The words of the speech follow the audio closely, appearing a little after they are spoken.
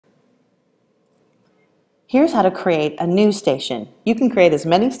Here's how to create a new station. You can create as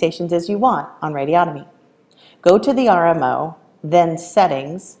many stations as you want on Radiotomy. Go to the RMO, then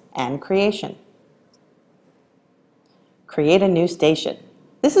Settings and Creation. Create a new station.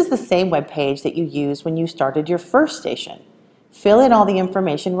 This is the same web page that you used when you started your first station. Fill in all the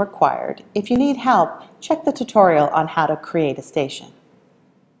information required. If you need help, check the tutorial on how to create a station.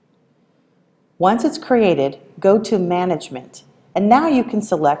 Once it's created, go to Management, and now you can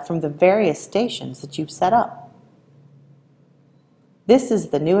select from the various stations that you've set up. This is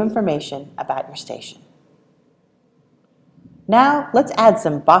the new information about your station. Now let's add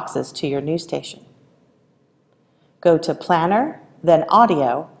some boxes to your new station. Go to Planner, then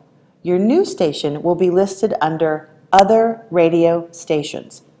Audio. Your new station will be listed under Other Radio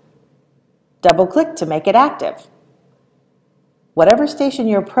Stations. Double-click to make it active. Whatever station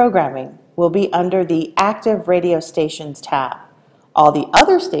you're programming will be under the Active Radio Stations tab. All the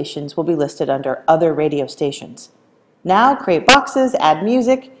other stations will be listed under Other Radio Stations. Now create boxes, add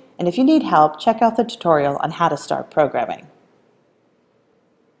music, and if you need help, check out the tutorial on how to start programming.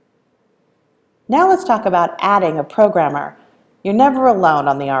 Now let's talk about adding a programmer. You're never alone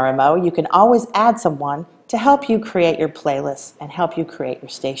on the RMO. You can always add someone to help you create your playlists and help you create your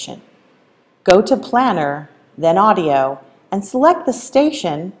station. Go to Planner, then Audio, and select the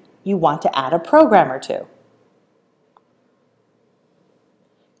station you want to add a programmer to.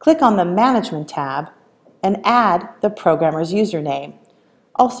 Click on the Management tab and add the programmer's username,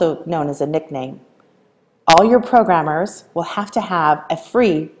 also known as a nickname. All your programmers will have to have a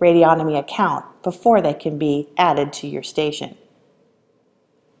free Radiotomy account before they can be added to your station.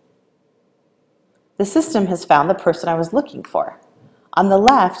 The system has found the person I was looking for. On the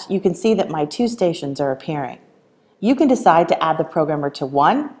left, you can see that my two stations are appearing. You can decide to add the programmer to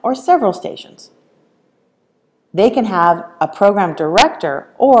one or several stations. They can have a program director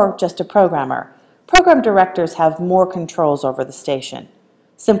or just a programmer. Program directors have more controls over the station.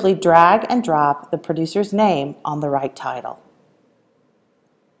 Simply drag and drop the producer's name on the right title.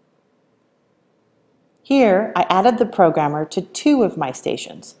 Here, I added the programmer to two of my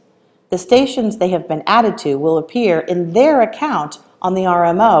stations. The stations they have been added to will appear in their account on the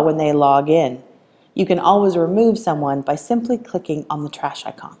RMO when they log in. You can always remove someone by simply clicking on the trash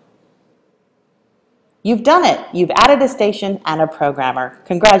icon. You've done it! You've added a station and a programmer.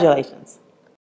 Congratulations!